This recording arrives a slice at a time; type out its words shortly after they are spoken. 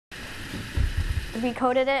We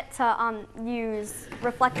coded it to use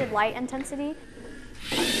reflected light intensity.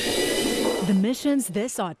 The missions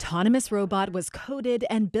this autonomous robot was coded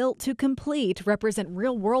and built to complete represent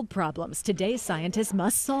real-world problems today's scientists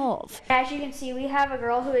must solve. As you can see, we have a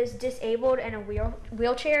girl who is disabled in a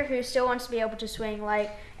wheelchair who still wants to be able to swing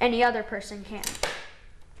like any other person can.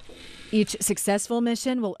 Each successful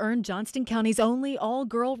mission will earn Johnston County's only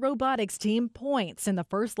all-girl robotics team points in the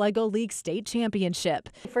First LEGO League State Championship.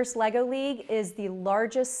 First LEGO League is the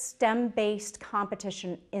largest STEM-based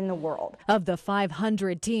competition in the world. Of the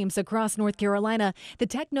 500 teams across North Carolina, the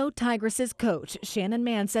Techno Tigresses coach Shannon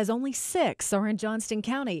Mann says only 6 are in Johnston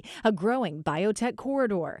County, a growing biotech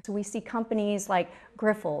corridor. So we see companies like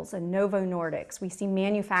Grifols and Novo Nordics. We see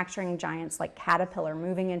manufacturing giants like Caterpillar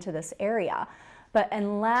moving into this area. But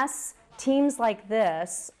unless teams like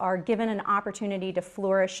this are given an opportunity to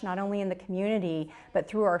flourish not only in the community, but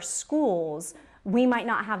through our schools, we might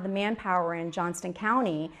not have the manpower in Johnston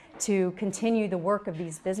County to continue the work of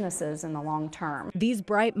these businesses in the long term. These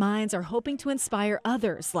bright minds are hoping to inspire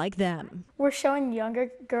others like them. We're showing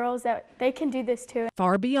younger girls that they can do this too.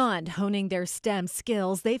 Far beyond honing their STEM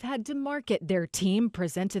skills, they've had to market their team,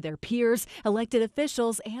 present to their peers, elected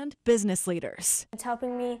officials, and business leaders. It's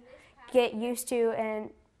helping me get used to and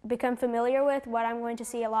become familiar with what I'm going to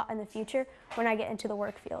see a lot in the future when I get into the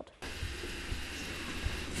work field.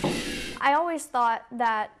 I always thought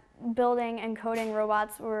that building and coding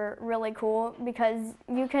robots were really cool because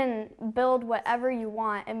you can build whatever you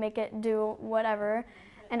want and make it do whatever,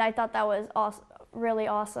 and I thought that was really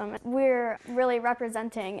awesome. We're really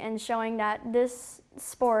representing and showing that this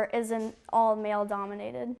sport isn't all male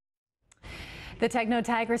dominated. The Techno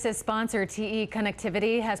Tigresses sponsor, TE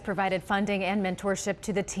Connectivity, has provided funding and mentorship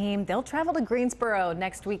to the team. They'll travel to Greensboro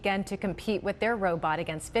next weekend to compete with their robot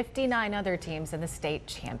against 59 other teams in the state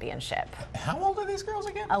championship. How old are these girls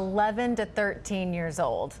again? 11 to 13 years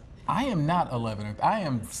old. I am not 11. I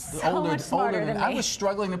am older than me. I was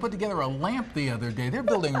struggling to put together a lamp the other day. They're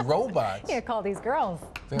building robots. Yeah, call these girls.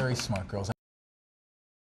 Very smart girls.